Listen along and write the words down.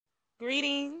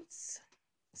Greetings,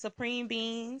 supreme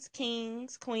beings,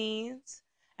 kings, queens,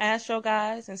 astro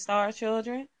guys, and star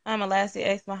children. I'm Elastic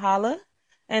X Mahala,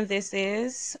 and this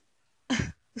is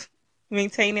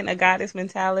Maintaining a Goddess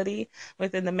Mentality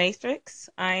Within the Matrix.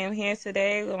 I am here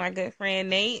today with my good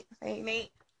friend Nate. Hey, Nate.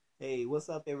 Hey, what's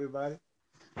up, everybody?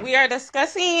 We are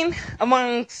discussing,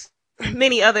 amongst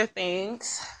many other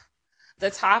things,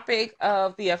 the topic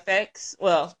of the effects,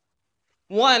 well,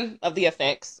 one of the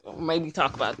effects, or maybe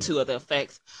talk about two of the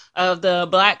effects of the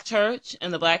Black church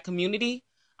and the Black community.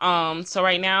 So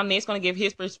right now, Nate's going to give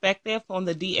his perspective on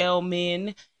the DL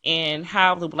men and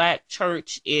how the Black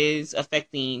church is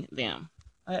affecting them.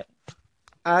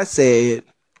 I said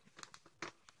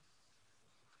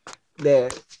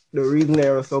that the reason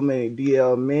there are so many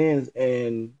DL men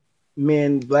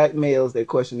and black males that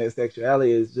question their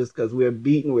sexuality is just because we're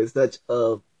beaten with such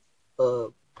a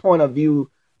point of view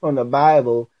from the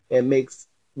Bible that makes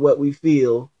what we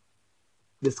feel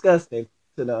disgusting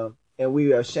to them, and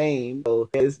we are ashamed.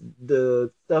 So it's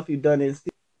the stuff you've done is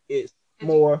it's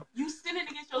more. You sinning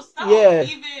against yourself. Yeah.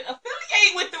 Even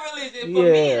affiliate with the religion. For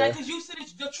me, like, because you sinning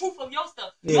the truth of your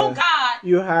stuff. Yeah.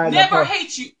 Your God never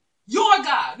hates you. Your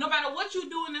God, no matter what you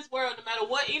do in this world, no matter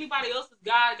what anybody else's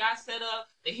God got set up,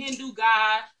 the Hindu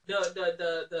God,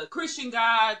 the Christian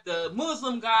God, the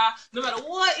Muslim God, no matter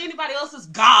what anybody else's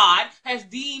God has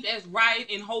deemed as right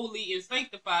and holy and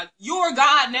sanctified, your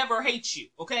God never hates you.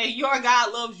 Okay, your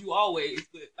God loves you always.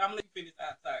 But I'm letting you finish.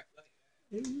 I'm sorry.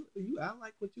 I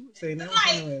like what you were saying.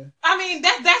 I mean,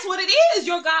 that's what it is.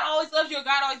 Your God always loves you. Your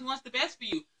God always wants the best for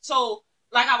you. So,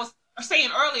 like I was saying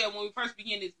earlier when we first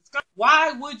began this discussion,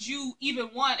 why would you even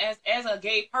want as a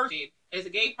gay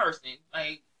person,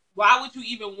 like, why would you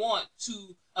even want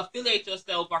to affiliate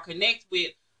yourself or connect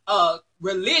with a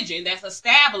religion that's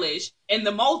established, and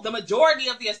the majority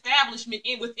of the establishment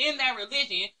within that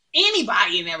religion,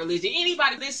 anybody in that religion,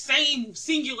 anybody, this same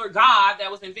singular God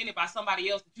that was invented by somebody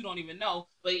else that you don't even know,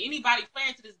 but anybody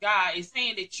praying to this God is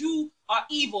saying that you are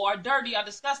evil, or dirty, or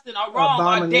disgusting, or wrong,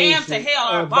 or damned to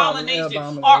hell, or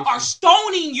abomination, or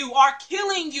stoning you, or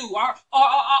killing you,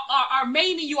 or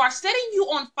maiming you, or setting you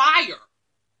on fire.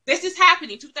 This is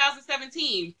happening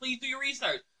 2017. Please do your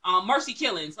research. Mercy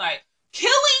killings, like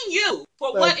killing you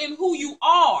for what and who you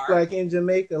are. Like in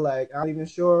Jamaica, like I'm not even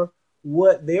sure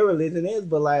what their religion is,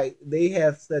 but like they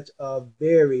have such a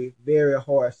very, very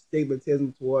harsh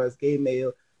stigmatism towards gay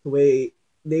male, the way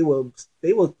they will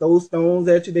throw stones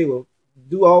at you, they will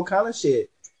do all kind of shit.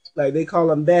 Like they call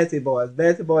them batty boys,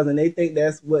 and they think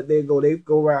that's what they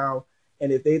go around,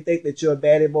 and if they think that you're a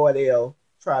batty boy, they'll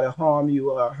try to harm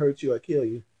you or hurt you or kill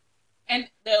you. And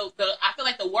I feel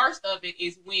like the worst of it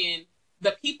is when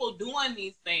the people doing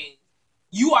these things,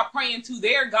 you are praying to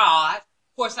their God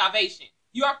for salvation.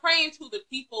 You are praying to the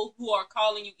people who are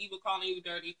calling you evil, calling you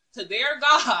dirty, to their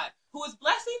God, who is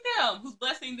blessing them, who's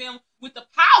blessing them with the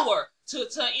power to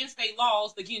instate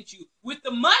laws against you, with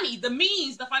the money, the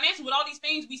means, the financial, with all these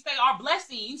things we say are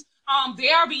blessings.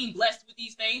 They are being blessed with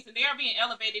these things, and they are being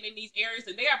elevated in these areas,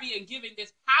 and they are being given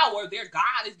this power. Their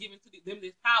God is giving to them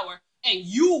this power, and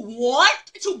you want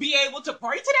to be able to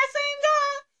pray to that same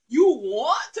God? You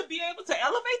want to be able to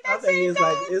elevate that same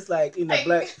God? It's like in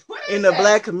the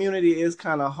black community, it's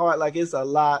kind of hard. Like it's a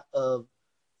lot of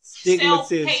stigmatism,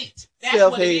 self-hate.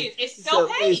 That's what it is. It's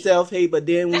self-hate. It's self-hate. But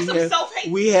then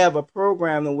we have a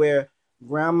program where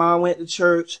grandma went to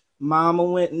church, mama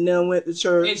went to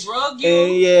church, and drug you.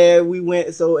 And yeah, we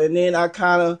went. So and then I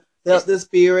kind of felt the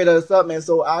spirit or something, and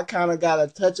so I kind of got a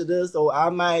touch of this. So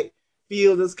I might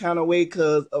feel this kind of way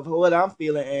because of what I'm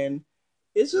feeling, and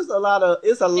it's just a lot of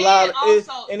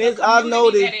I've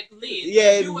noticed,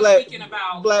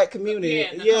 black community,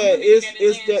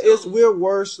 we're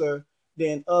worse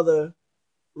than other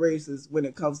races when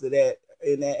it comes to that,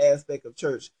 in that aspect of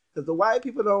church, because the white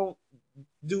people don't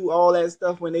do all that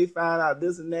stuff. When they find out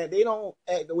this and that, they don't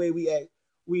act the way we act.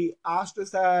 We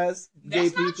ostracize gay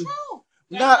people. That's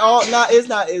not true. It's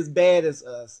not as bad as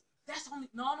us. That's only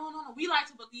no. We like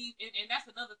to believe, and that's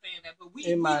another thing that. But it's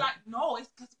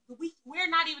because we're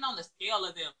not even on the scale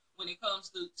of them when it comes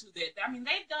to that. I mean,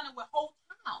 they've done it with whole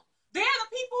town. They're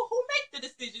the people who make the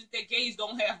decisions that gays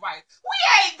don't have rights. We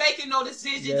ain't making no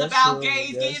decisions about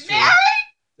gays getting married.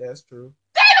 That's true.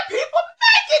 They're the people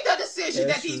making the decision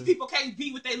that these people can't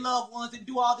be with their loved ones and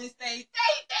do all these things.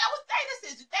 That was their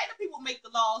decision. They the people make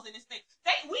the laws in this thing.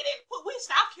 We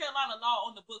South Carolina law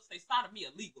on the books say sodomy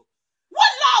illegal. What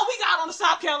law we got on the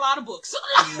South Carolina books?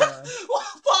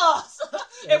 For us.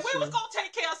 If we was going to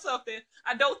take care of something,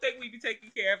 I don't think we'd be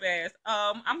taking care of ass.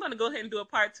 I'm going to go ahead and do a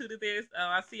part 2 to this.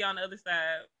 I'll see you on the other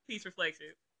side. Peace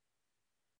reflections.